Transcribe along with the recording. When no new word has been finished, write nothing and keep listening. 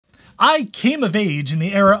I came of age in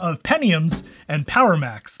the era of Pentiums and Power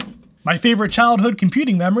Macs. My favorite childhood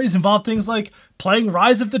computing memories involve things like playing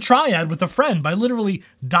Rise of the Triad with a friend by literally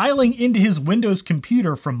dialing into his Windows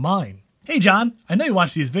computer from mine. Hey John, I know you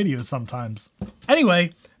watch these videos sometimes.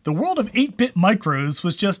 Anyway, the world of 8-bit micros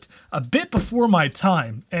was just a bit before my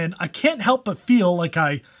time, and I can't help but feel like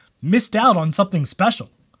I missed out on something special.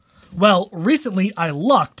 Well, recently I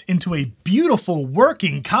lucked into a beautiful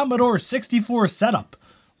working Commodore 64 setup,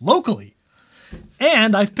 locally.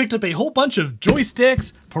 And I've picked up a whole bunch of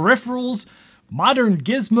joysticks, peripherals, modern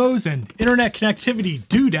gizmos, and internet connectivity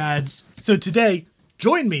doodads. So today,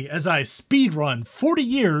 join me as I speedrun 40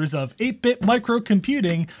 years of 8-bit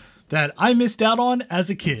microcomputing that I missed out on as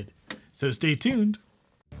a kid. So stay tuned.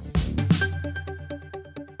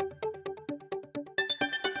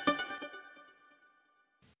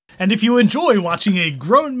 And if you enjoy watching a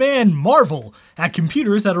grown man marvel at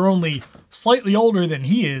computers that are only slightly older than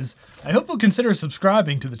he is, I hope you'll consider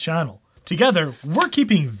subscribing to the channel. Together, we're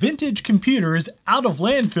keeping vintage computers out of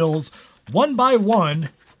landfills one by one,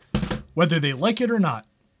 whether they like it or not.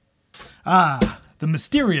 Ah, the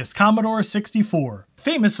mysterious Commodore 64.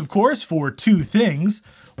 Famous, of course, for two things.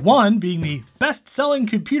 One, being the best-selling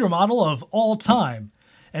computer model of all time.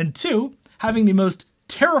 And two, having the most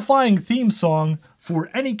terrifying theme song for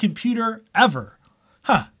any computer ever.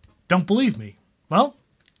 Huh, don't believe me? Well,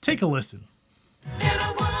 take a listen. In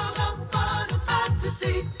a world of fun and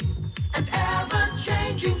fantasy and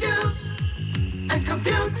ever-changing views and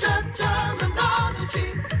computer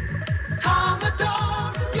terminology,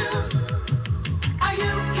 Commodore is news. Are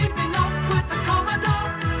you keeping up with the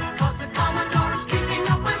Commodore? 'Cause the Commodore is keeping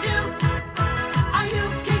up with you. Are you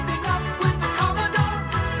keeping up with the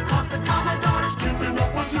Commodore? 'Cause the Commodore is keeping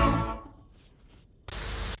up with you.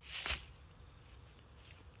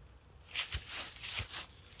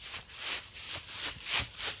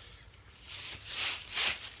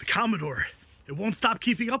 Commodore, it won't stop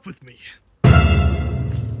keeping up with me.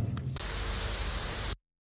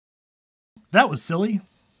 That was silly.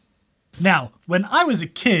 Now, when I was a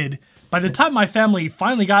kid, by the time my family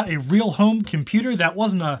finally got a real home computer that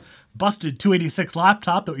wasn't a busted 286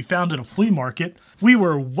 laptop that we found at a flea market, we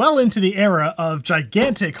were well into the era of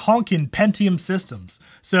gigantic honkin' Pentium systems.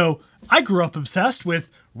 So I grew up obsessed with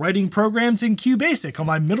writing programs in QBasic on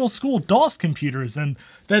my middle school DOS computers and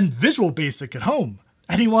then Visual Basic at home.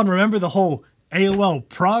 Anyone remember the whole AOL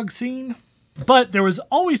prog scene? But there was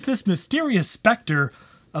always this mysterious specter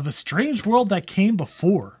of a strange world that came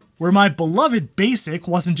before, where my beloved BASIC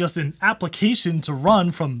wasn't just an application to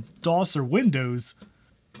run from DOS or Windows,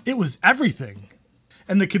 it was everything.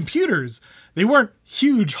 And the computers, they weren't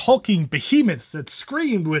huge hulking behemoths that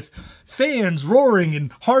screamed with fans roaring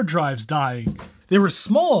and hard drives dying. They were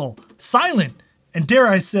small, silent, and dare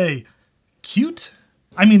I say, cute?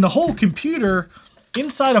 I mean, the whole computer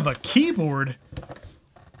inside of a keyboard?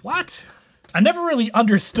 What? I never really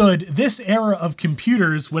understood this era of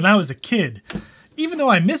computers when I was a kid, even though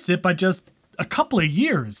I missed it by just a couple of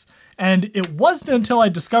years. And it wasn't until I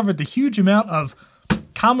discovered the huge amount of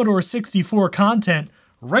Commodore 64 content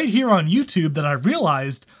right here on YouTube that I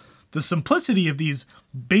realized the simplicity of these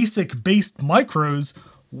BASIC-based micros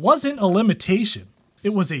wasn't a limitation.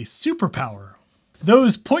 It was a superpower.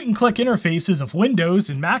 Those point-and-click interfaces of Windows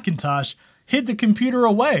and Macintosh hid the computer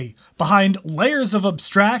away behind layers of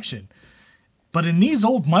abstraction. But in these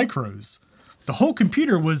old micros, the whole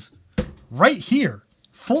computer was right here,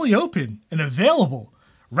 fully open and available,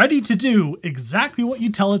 ready to do exactly what you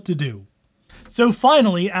tell it to do. So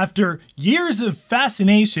finally, after years of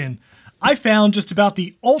fascination, I found just about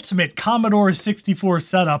the ultimate Commodore 64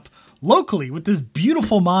 setup locally with this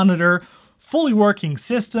beautiful monitor, fully working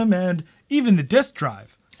system, and even the disk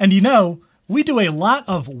drive. And you know, we do a lot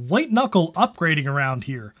of white-knuckle upgrading around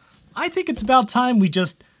here. I think it's about time we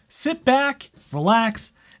just sit back,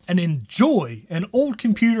 relax, and enjoy an old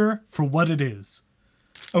computer for what it is.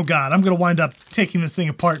 Oh god, I'm gonna wind up taking this thing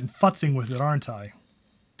apart and futzing with it, aren't I?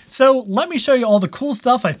 So let me show you all the cool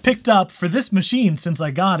stuff I've picked up for this machine since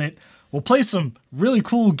I got it. We'll play some really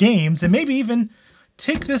cool games and maybe even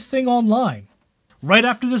take this thing online. Right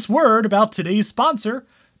after this word about today's sponsor,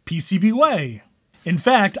 PCBWay. In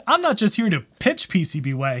fact, I'm not just here to pitch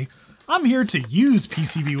PCBWay, I'm here to use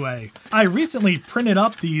PCBWay. I recently printed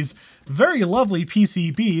up these very lovely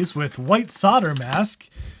PCBs with white solder mask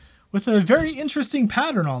with a very interesting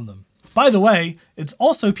pattern on them. By the way, it's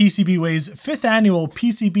also PCBWay's 5th annual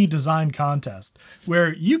PCB design contest,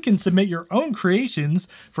 where you can submit your own creations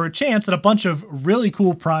for a chance at a bunch of really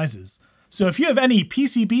cool prizes. So if you have any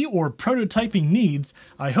PCB or prototyping needs,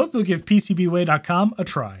 I hope you'll give PCBWay.com a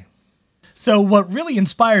try. So what really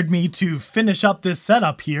inspired me to finish up this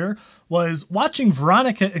setup here was watching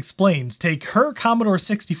Veronica Explains take her Commodore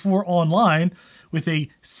 64 online with a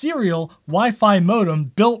serial Wi-Fi modem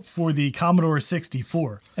built for the Commodore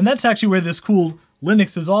 64. And that's actually where this cool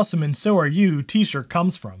 "Linux is awesome and so are you" t-shirt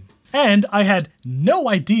comes from. And I had no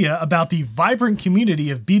idea about the vibrant community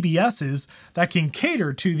of BBSs that can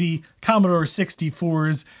cater to the Commodore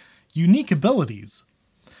 64's unique abilities.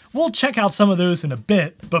 We'll check out some of those in a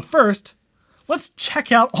bit, but first, let's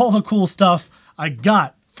check out all the cool stuff I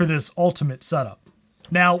got for this ultimate setup.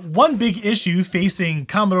 Now, one big issue facing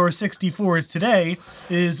Commodore 64s today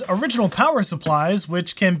is original power supplies,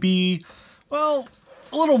 which can be, well,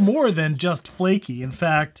 a little more than just flaky. In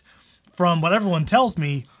fact, from what everyone tells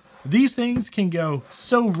me, these things can go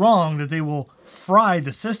so wrong that they will fry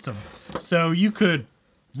the system. So you could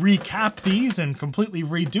recap these and completely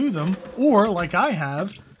redo them, or like I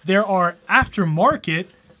have, there are aftermarket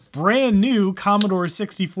brand new Commodore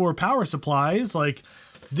 64 power supplies like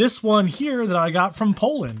this one here that I got from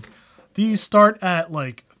Poland. These start at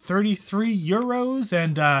like 33 euros,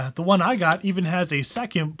 and the one I got even has a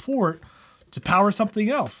second port to power something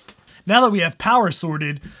else. Now that we have power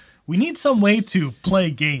sorted, we need some way to play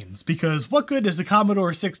games, because what good is a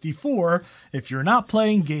Commodore 64 if you're not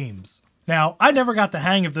playing games? Now, I never got the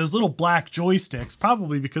hang of those little black joysticks,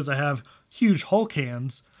 probably because I have huge Hulk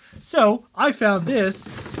hands. So I found this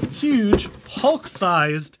huge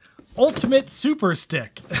Hulk-sized Ultimate Super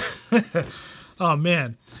Stick. Oh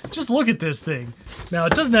man, just look at this thing. Now,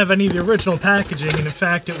 it doesn't have any of the original packaging, and in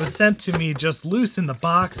fact, it was sent to me just loose in the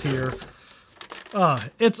box here.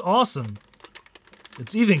 It's awesome.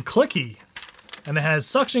 It's even clicky, and it has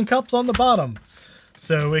suction cups on the bottom,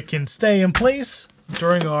 so it can stay in place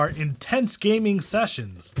during our intense gaming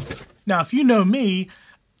sessions. Now, if you know me,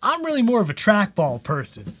 I'm really more of a trackball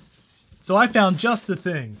person. So I found just the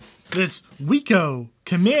thing. This Wiko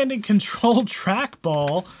command and control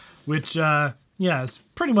trackball, which, yeah, it's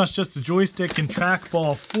pretty much just a joystick in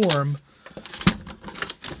trackball form.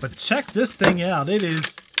 But check this thing out. It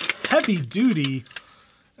is heavy duty,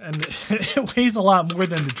 and it weighs a lot more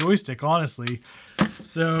than the joystick, honestly.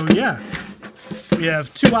 So yeah, we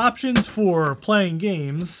have two options for playing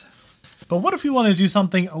games. But what if we want to do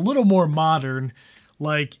something a little more modern,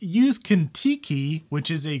 like use Contiki, which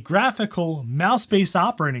is a graphical mouse-based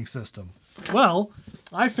operating system? Well,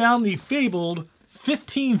 I found the fabled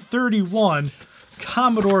 1531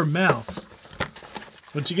 Commodore mouse,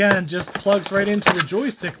 which again just plugs right into the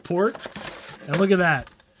joystick port. And look at that,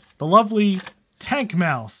 the lovely tank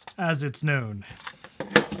mouse, as it's known.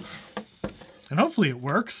 And hopefully it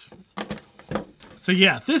works. So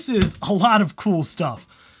yeah, this is a lot of cool stuff.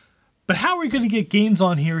 But how are we going to get games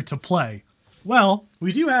on here to play? Well,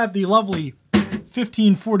 we do have the lovely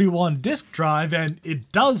 1541 disk drive, and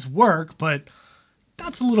it does work, but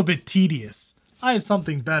that's a little bit tedious. I have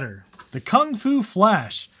something better. The Kung Fu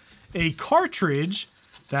Flash, a cartridge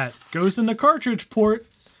that goes in the cartridge port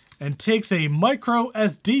and takes a micro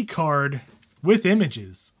SD card with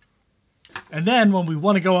images. And then when we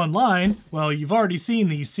want to go online, well, you've already seen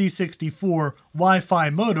the C64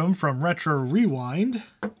 Wi-Fi modem from Retro Rewind.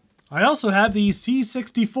 I also have the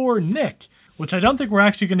C64 NIC, which I don't think we're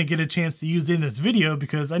actually going to get a chance to use in this video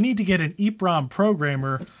because I need to get an EEPROM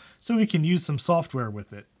programmer so we can use some software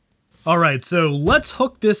with it. Alright, so let's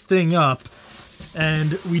hook this thing up,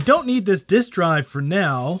 and we don't need this disk drive for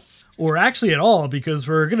now, or actually at all, because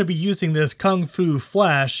we're going to be using this Kung Fu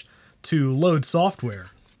Flash to load software.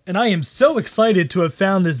 And I am so excited to have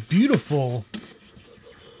found this beautiful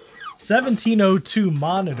 1702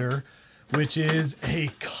 monitor, which is a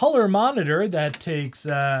color monitor that takes,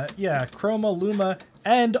 chroma, luma,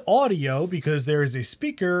 and audio, because there is a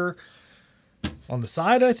speaker on the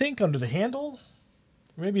side, I think, under the handle.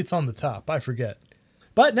 Or maybe it's on the top, I forget.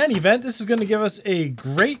 But in any event, this is going to give us a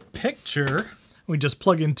great picture. We just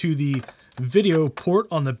plug into the video port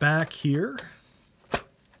on the back here.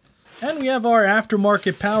 And we have our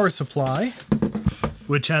aftermarket power supply,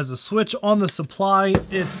 which has a switch on the supply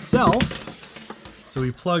itself. So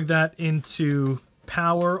we plug that into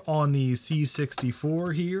power on the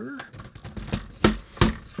C64 here.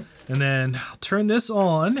 And then turn this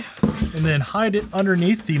on and then hide it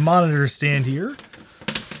underneath the monitor stand here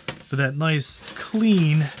for that nice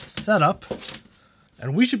clean setup.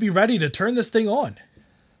 And we should be ready to turn this thing on.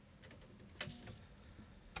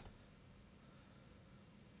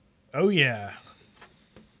 Oh yeah.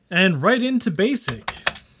 And right into basic.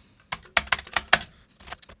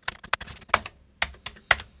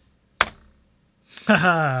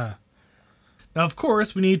 Haha. Now of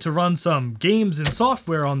course we need to run some games and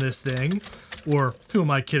software on this thing, or who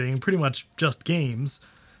am I kidding, pretty much just games.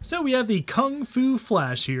 So we have the Kung Fu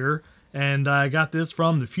Flash here, and I got this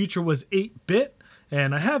from The Future Was 8-Bit,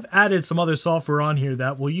 and I have added some other software on here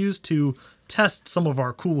that we'll use to test some of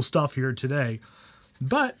our cool stuff here today.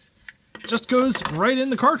 But it just goes right in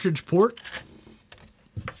the cartridge port.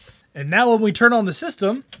 And now when we turn on the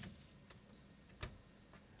system,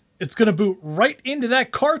 it's going to boot right into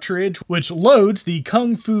that cartridge, which loads the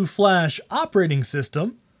Kung Fu Flash operating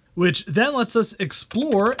system, which then lets us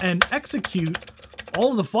explore and execute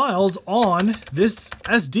all of the files on this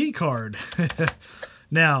SD card.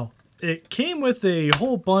 Now, it came with a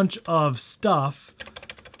whole bunch of stuff,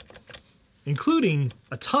 including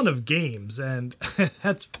a ton of games, and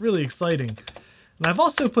that's really exciting. And I've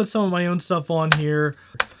also put some of my own stuff on here,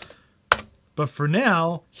 but for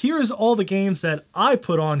now, here's all the games that I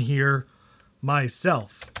put on here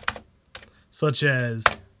myself, such as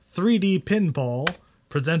 3D Pinball,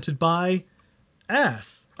 presented by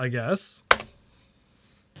Ass, I guess.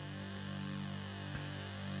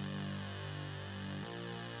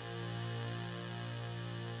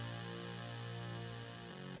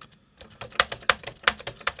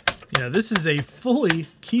 Yeah, this is a fully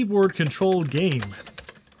keyboard-controlled game.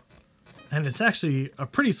 And it's actually a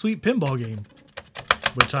pretty sweet pinball game,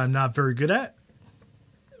 which I'm not very good at.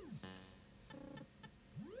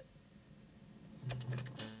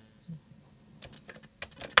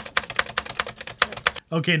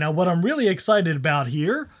 Okay, now what I'm really excited about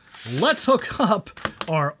here, let's hook up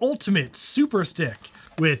our Ultimate Super Stick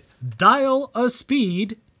with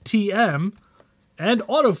Dial-A-Speed TM and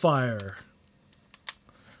Autofire.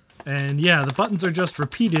 And yeah, the buttons are just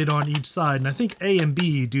repeated on each side, and I think A and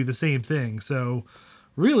B do the same thing. So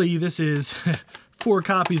really, this is 4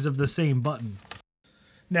 copies of the same button.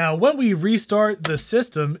 Now, when we restart the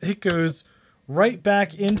system, it goes right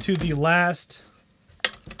back into the last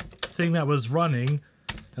thing that was running.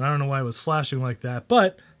 And I don't know why it was flashing like that,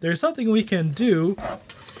 but there's something we can do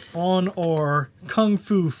on our Kung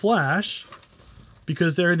Fu Flash,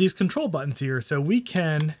 because there are these control buttons here. So we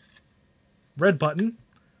can red button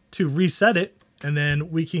to reset it, and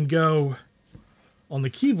then we can go on the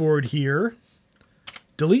keyboard here,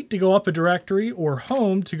 delete to go up a directory, or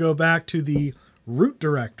home to go back to the root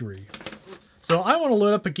directory. So I want to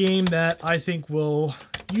load up a game that I think will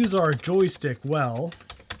use our joystick well.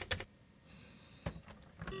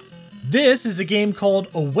 This is a game called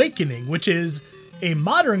Awakening, which is a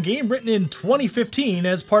modern game written in 2015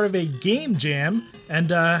 as part of a game jam, and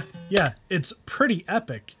yeah, it's pretty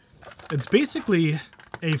epic. It's basically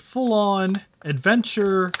a full-on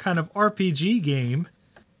adventure kind of RPG game.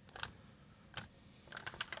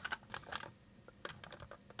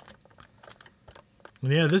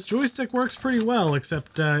 And yeah, this joystick works pretty well,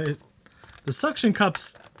 except the suction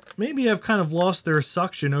cups maybe have kind of lost their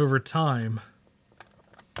suction over time.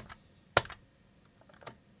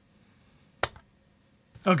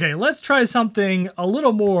 Okay, let's try something a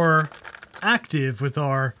little more active with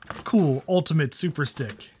our cool Ultimate Super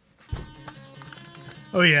Stick.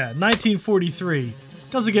 Oh yeah, 1943.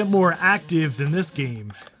 Doesn't get more active than this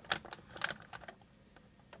game.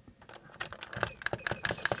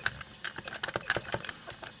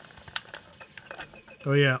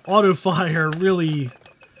 Oh yeah, auto fire really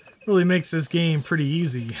makes this game pretty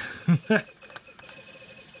easy.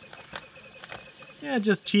 Yeah,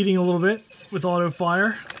 just cheating a little bit with auto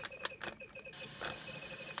fire.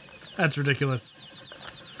 That's ridiculous.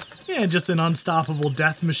 Yeah, just an unstoppable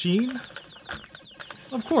death machine.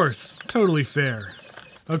 Of course, totally fair.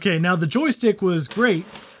 Okay, now the joystick was great.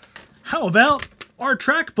 How about our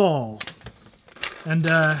trackball? And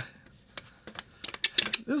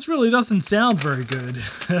this really doesn't sound very good.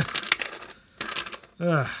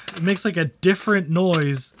 It makes like a different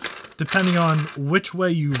noise depending on which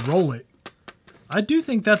way you roll it. I do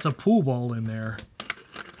think that's a pool ball in there.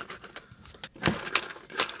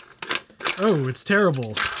 Oh, it's terrible.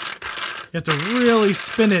 You have to really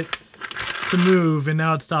spin it to move, and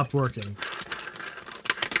now it stopped working.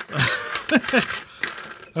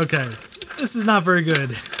 Okay, this is not very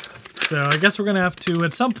good. So I guess we're gonna have to,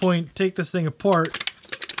 at some point, take this thing apart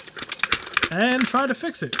and try to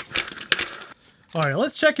fix it. All right,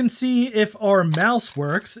 let's check and see if our mouse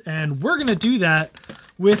works, and we're gonna do that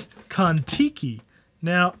with Kontiki.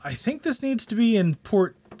 Now, I think this needs to be in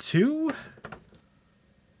port 2.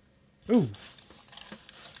 Ooh,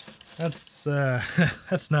 that's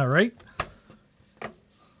that's not right.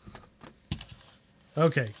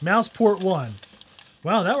 Okay, mouse port 1.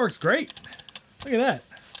 Wow, that works great. Look at that.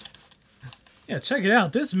 Yeah, check it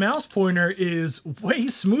out. This mouse pointer is way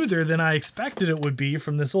smoother than I expected it would be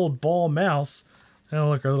from this old ball mouse. Oh,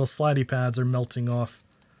 look, our little slidey pads are melting off.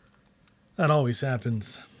 That always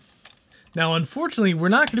happens. Now, unfortunately, we're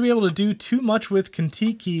not going to be able to do too much with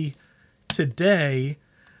Kentucky today.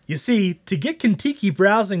 You see, to get Kentucky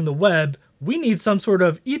browsing the web, we need some sort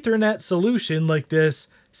of Ethernet solution like this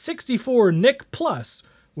 64 NIC Plus,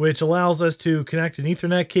 which allows us to connect an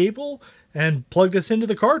Ethernet cable and plug this into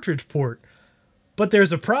the cartridge port. But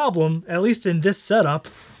there's a problem, at least in this setup.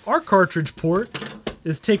 Our cartridge port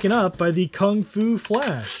is taken up by the Kung Fu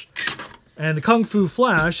Flash. And the Kung Fu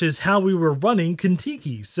Flash is how we were running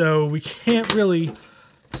Kentucky, so we can't really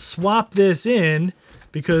swap this in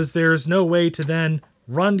because there's no way to then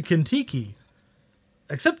run Kentucky.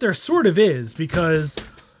 Except there sort of is, because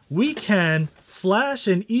we can flash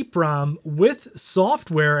an EEPROM with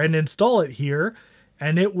software and install it here,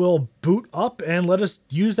 and it will boot up and let us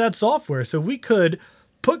use that software. So we could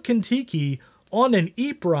put Kentucky on an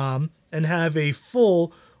EEPROM and have a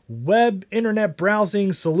full web internet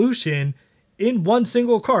browsing solution in one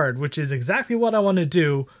single card, which is exactly what I want to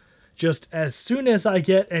do just as soon as I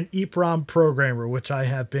get an EEPROM programmer, which I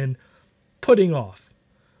have been putting off.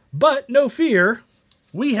 But no fear,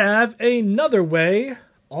 we have another way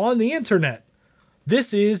on the internet.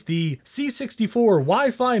 This is the C64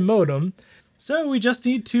 Wi-Fi modem. So we just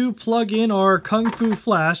need to plug in our Kung Fu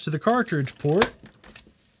Flash to the cartridge port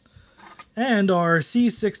and our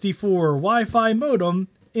C64 Wi-Fi modem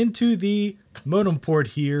into the modem port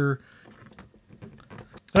here.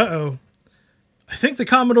 Uh-oh. I think the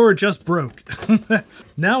Commodore just broke.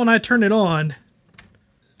 Now when I turn it on,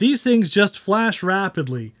 these things just flash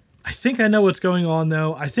rapidly. I think I know what's going on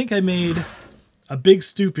though. I think I made a big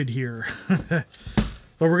stupid here. But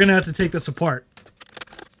we're gonna have to take this apart.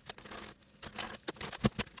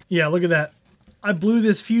 Yeah, look at that. I blew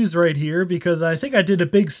this fuse right here because I think I did a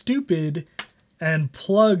big stupid and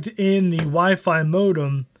plugged in the Wi-Fi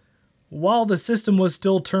modem while the system was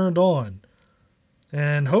still turned on.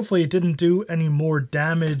 And hopefully it didn't do any more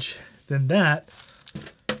damage than that.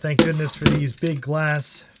 Thank goodness for these big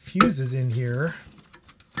glass fuses in here.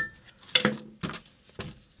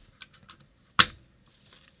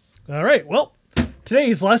 All right, well,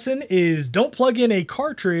 today's lesson is don't plug in a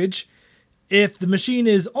cartridge if the machine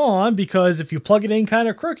is on, because if you plug it in kind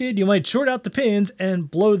of crooked, you might short out the pins and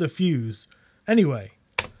blow the fuse. Anyway,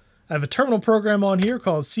 I have a terminal program on here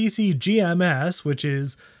called CCGMS, which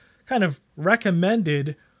is kind of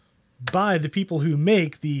recommended by the people who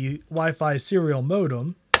make the Wi-Fi serial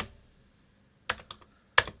modem.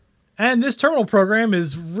 And this terminal program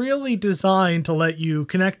is really designed to let you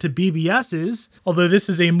connect to BBSs, although this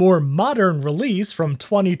is a more modern release from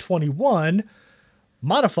 2021,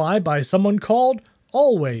 modified by someone called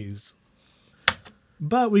Always.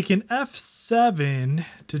 But we can F7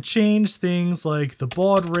 to change things like the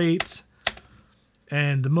baud rate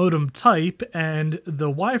and the modem type, and the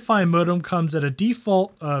Wi-Fi modem comes at a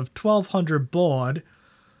default of 1200 baud,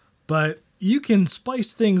 but you can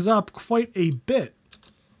spice things up quite a bit.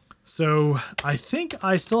 So I think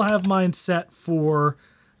I still have mine set for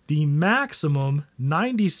the maximum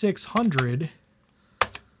 9600.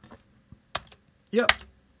 Yep.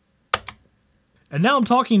 And now I'm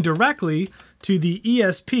talking directly to the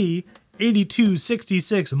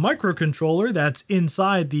ESP8266 microcontroller that's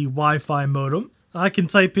inside the Wi-Fi modem. I can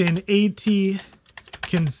type in AT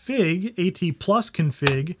plus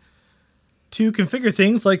config to configure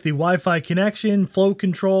things like the Wi-Fi connection, flow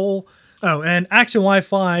control. Oh, and Action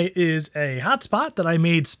Wi-Fi is a hotspot that I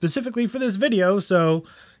made specifically for this video, so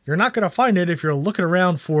you're not going to find it if you're looking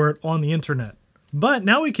around for it on the internet. But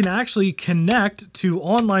now we can actually connect to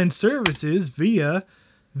online services via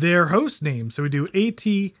their host name. So we do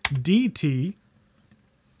ATDT,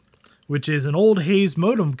 which is an old Hayes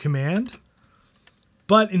modem command.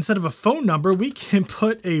 But instead of a phone number, we can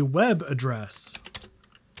put a web address.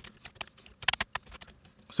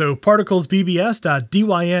 So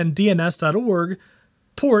particlesbbs.dyndns.org,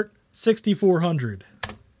 port 6400.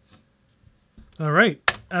 All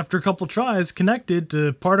right, after a couple tries, connected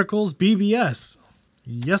to Particles BBS.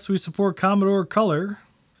 Yes, we support Commodore Color,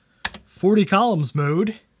 40 columns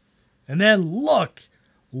mode. And then look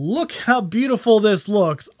how beautiful this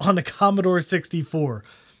looks on a Commodore 64.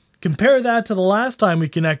 Compare that to the last time we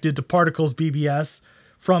connected to Particles BBS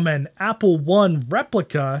from an Apple I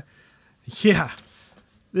replica. Yeah.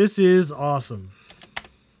 This is awesome.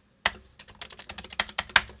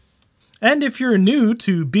 And if you're new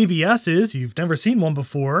to BBSs, you've never seen one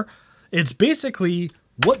before, it's basically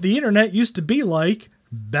what the internet used to be like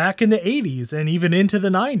back in the 80s and even into the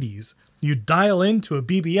 90s. You dial into a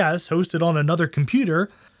BBS hosted on another computer,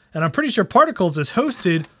 and I'm pretty sure Particles is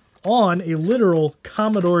hosted on a literal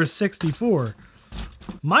Commodore 64.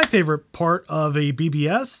 My favorite part of a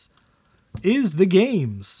BBS is the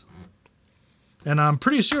games. And I'm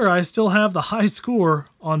pretty sure I still have the high score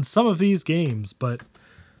on some of these games, but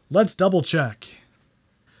let's double check.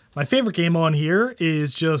 My favorite game on here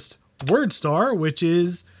is just WordStar, which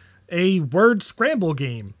is a word scramble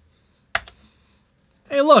game.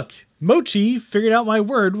 Hey look, Mochi figured out my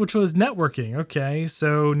word, which was networking. Okay,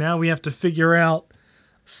 so now we have to figure out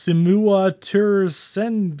Simua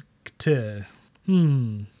Tursenkte.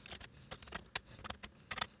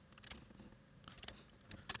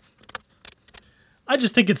 I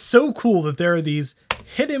just think it's so cool that there are these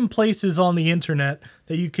hidden places on the internet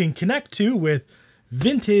that you can connect to with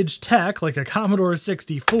vintage tech like a Commodore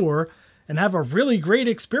 64 and have a really great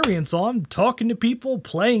experience on, talking to people,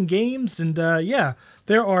 playing games, and yeah,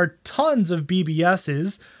 there are tons of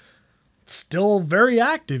BBSs still very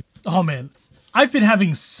active. Oh man, I've been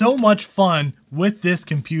having so much fun with this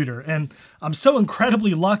computer, and I'm so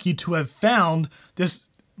incredibly lucky to have found this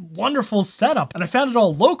wonderful setup, and I found it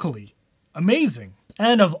all locally. Amazing.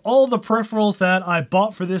 And of all the peripherals that I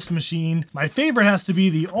bought for this machine, my favorite has to be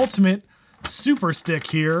the Ultimate Super Stick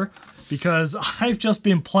here, because I've just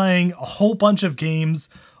been playing a whole bunch of games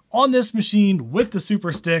on this machine with the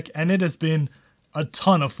Super Stick, and it has been a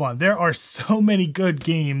ton of fun. There are so many good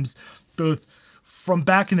games, both from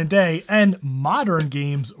back in the day and modern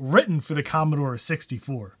games written for the Commodore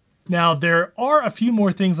 64. Now, there are a few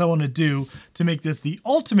more things I want to do to make this the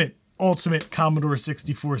ultimate Commodore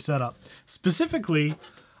 64 setup. Specifically,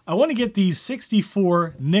 I want to get the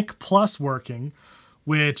 64 NIC Plus working,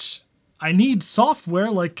 which I need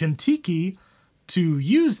software like Contiki to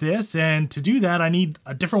use this, and to do that I need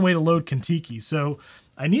a different way to load Contiki. So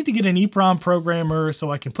I need to get an EEPROM programmer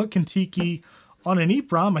so I can put Contiki on an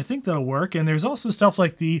EEPROM. I think that'll work. And there's also stuff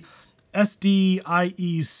like the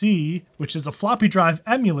SDIEC, which is a floppy drive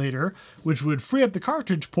emulator, which would free up the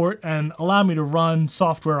cartridge port and allow me to run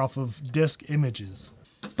software off of disk images.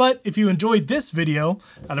 But if you enjoyed this video,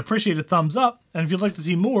 I'd appreciate a thumbs up, and if you'd like to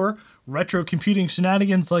see more retro computing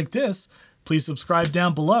shenanigans like this, please subscribe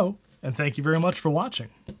down below, and thank you very much for watching.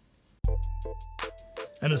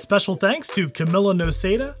 And a special thanks to Camilla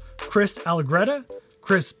Noseda, Chris Allegretta,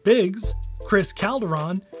 Chris Biggs, Chris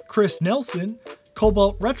Calderon, Chris Nelson,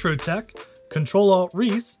 Cobalt Retrotech,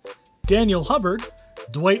 Control-Alt-Reese, Daniel Hubbard,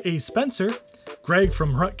 Dwight A. Spencer, Greg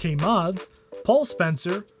from Rutk Mods, Paul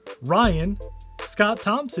Spencer, Ryan, Scott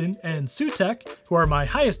Thompson, and Sutek, who are my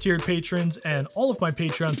highest tiered patrons and all of my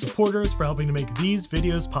Patreon supporters for helping to make these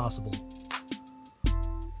videos possible.